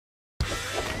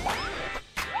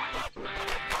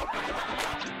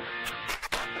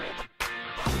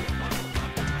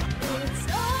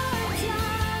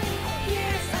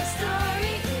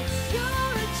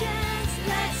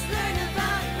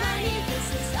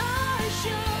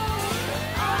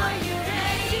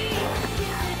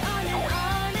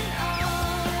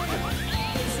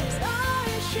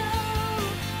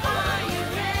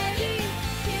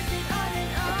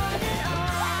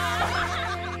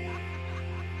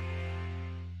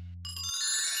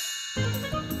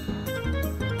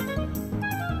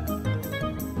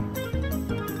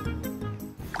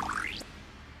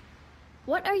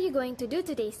What are you going to do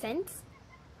today, Sense?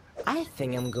 I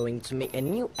think I'm going to make a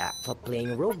new app for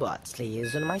playing robot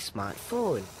slayers on my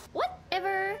smartphone.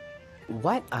 Whatever.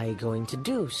 What are you going to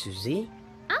do, Susie?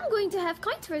 I'm going to have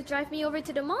Coinsworth drive me over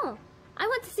to the mall. I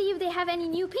want to see if they have any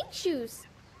new pink shoes.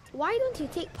 Why don't you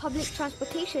take public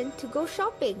transportation to go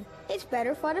shopping? It's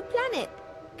better for the planet.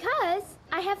 'Cause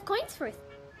I have Coinsworth.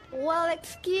 Well,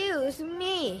 excuse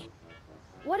me.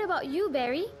 What about you,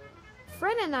 Barry?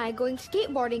 Fred and I are going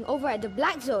skateboarding over at the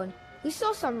Black Zone. We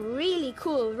saw some really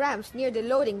cool ramps near the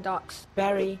loading docks.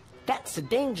 Barry, that's a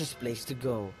dangerous place to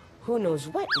go. Who knows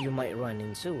what you might run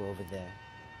into over there?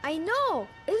 I know!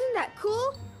 Isn't that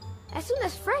cool? As soon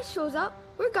as Fred shows up,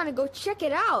 we're gonna go check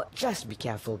it out. Just be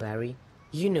careful, Barry.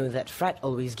 You know that Fred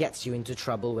always gets you into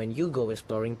trouble when you go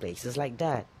exploring places like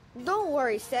that. Don't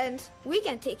worry, Sense. We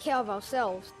can take care of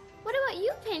ourselves. What about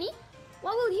you, Penny?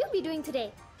 What will you be doing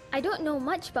today? I don't know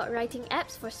much about writing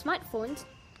apps for smartphones,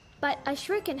 but I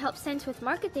sure can help Sense with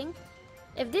marketing.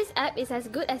 If this app is as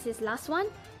good as his last one,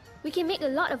 we can make a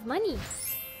lot of money.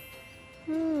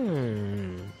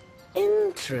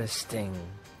 Interesting.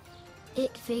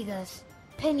 It figures.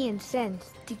 Penny and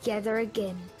Sense together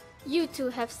again. You two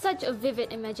have such a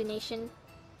vivid imagination.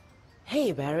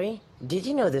 Hey, Barry, did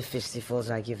you know the festivals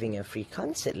are giving a free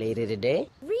concert later today?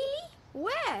 Really?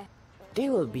 Where? They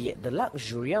will be at the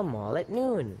Luxuria Mall at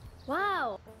noon.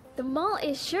 Wow, the mall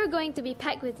is sure going to be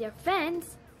packed with your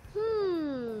fans.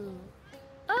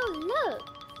 Oh, look!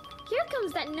 Here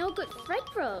comes that no-good Fred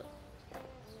bro.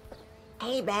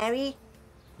 Hey Barry,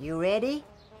 you ready?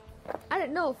 I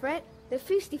don't know, Fred. The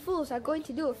Feisty Fools are going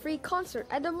to do a free concert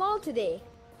at the mall today.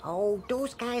 Oh,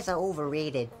 those guys are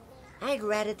overrated. I'd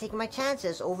rather take my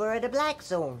chances over at the Black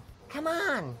Zone. Come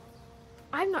on!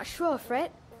 I'm not sure,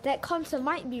 Fred. That concert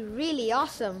might be really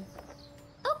awesome.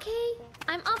 Okay,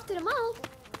 I'm off to the mall.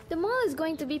 The mall is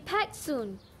going to be packed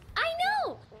soon. I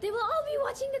know! They will all be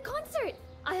watching the concert.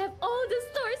 I have all the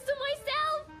stars to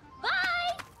myself.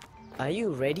 Bye! Are you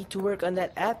ready to work on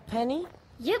that app, Penny?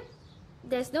 Yep.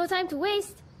 There's no time to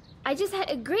waste. I just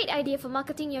had a great idea for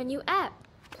marketing your new app.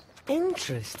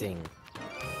 Interesting.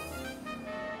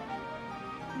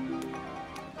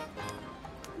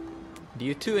 Do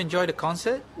you two enjoy the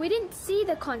concert? We didn't see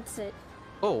the concert.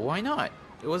 Oh, why not?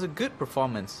 It was a good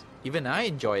performance. Even I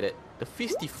enjoyed it. The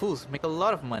Feisty Fools make a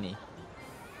lot of money.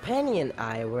 Penny and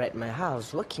I were at my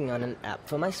house working on an app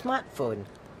for my smartphone.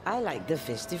 I like the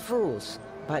Feisty Fools,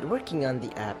 but working on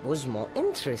the app was more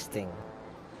interesting.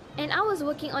 And I was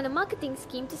working on a marketing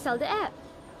scheme to sell the app.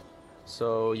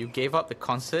 So you gave up the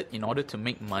concert in order to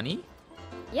make money?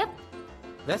 Yep.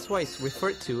 That's why it's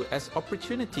referred to as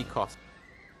opportunity cost.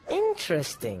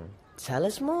 Interesting. Tell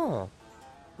us more.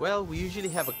 Well, we usually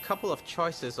have a couple of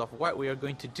choices of what we are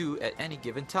going to do at any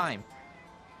given time.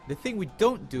 The thing we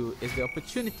don't do is the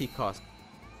opportunity cost.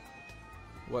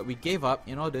 What we gave up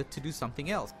in order to do something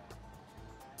else.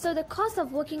 So the cost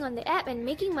of working on the app and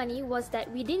making money was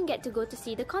that we didn't get to go to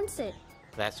see the concert.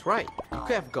 That's right. You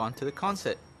could have gone to the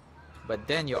concert. But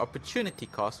then your opportunity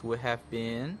cost would have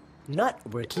been... Not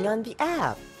working on the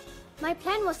app. My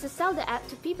plan was to sell the app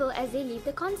to people as they leave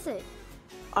the concert.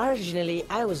 Originally,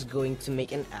 I was going to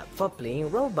make an app for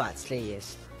playing robot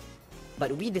slayers.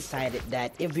 But we decided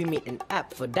that if we made an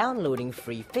app for downloading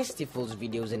free festivals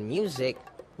videos and music,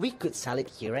 we could sell it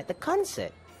here at the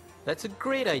concert. That's a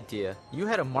great idea. You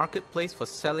had a marketplace for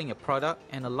selling a product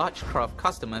and a large crowd of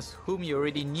customers whom you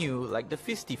already knew, like the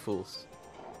Feisty Fools.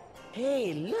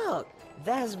 Hey, look!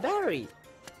 There's Barry!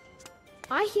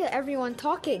 I hear everyone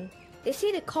talking. They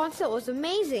say the concert was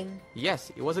amazing.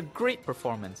 Yes, it was a great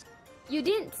performance. You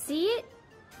didn't see it?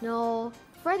 No,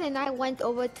 Fred and I went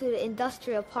over to the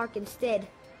industrial park instead.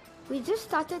 We just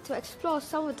started to explore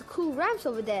some of the cool ramps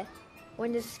over there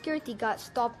when the security guard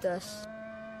stopped us.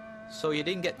 So you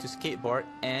didn't get to skateboard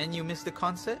and you missed the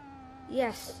concert?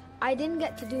 Yes, I didn't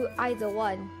get to do either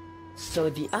one.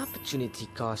 So the opportunity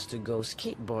cost to go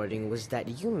skateboarding was that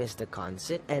you missed the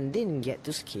concert and didn't get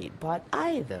to skateboard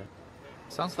either.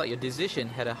 Sounds like your decision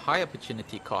had a high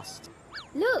opportunity cost.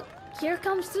 Look, here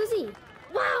comes Susie.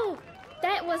 Wow,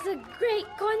 that was a great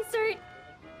concert.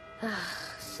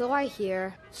 So I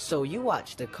hear. So you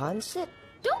watched the concert?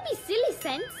 Don't be silly,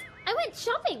 Sense. I went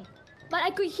shopping, but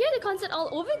I could hear the concert all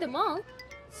over the mall.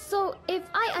 So if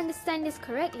I understand this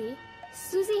correctly,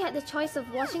 Susie had the choice of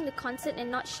watching the concert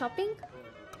and not shopping,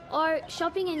 or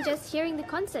shopping and just hearing the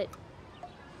concert.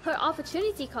 Her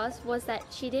opportunity cost was that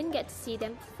she didn't get to see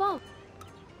them perform.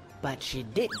 But she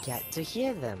did get to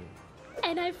hear them.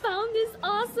 And I found these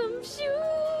awesome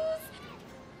shoes!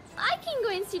 I can go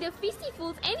and see the Feisty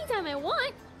Fools anytime I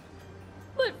want.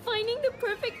 But finding the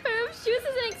perfect pair of shoes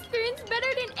is an experience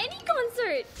better than any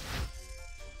concert.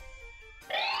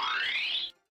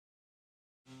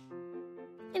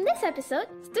 this episode,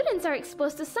 students are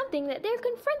exposed to something that they're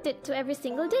confronted to every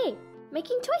single day: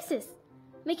 making choices.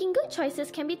 Making good choices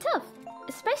can be tough,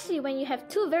 especially when you have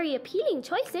two very appealing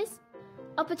choices.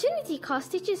 Opportunity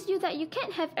cost teaches you that you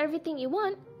can't have everything you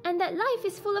want and that life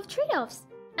is full of trade-offs.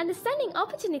 Understanding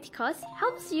opportunity cost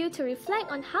helps you to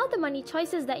reflect on how the money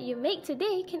choices that you make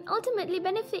today can ultimately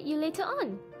benefit you later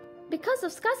on. Because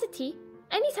of scarcity,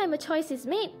 anytime a choice is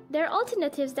made, there are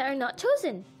alternatives that are not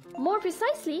chosen. More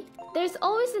precisely, there's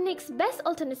always the next best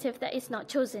alternative that is not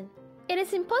chosen. It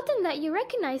is important that you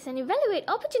recognize and evaluate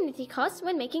opportunity costs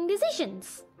when making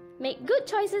decisions. Make good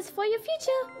choices for your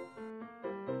future.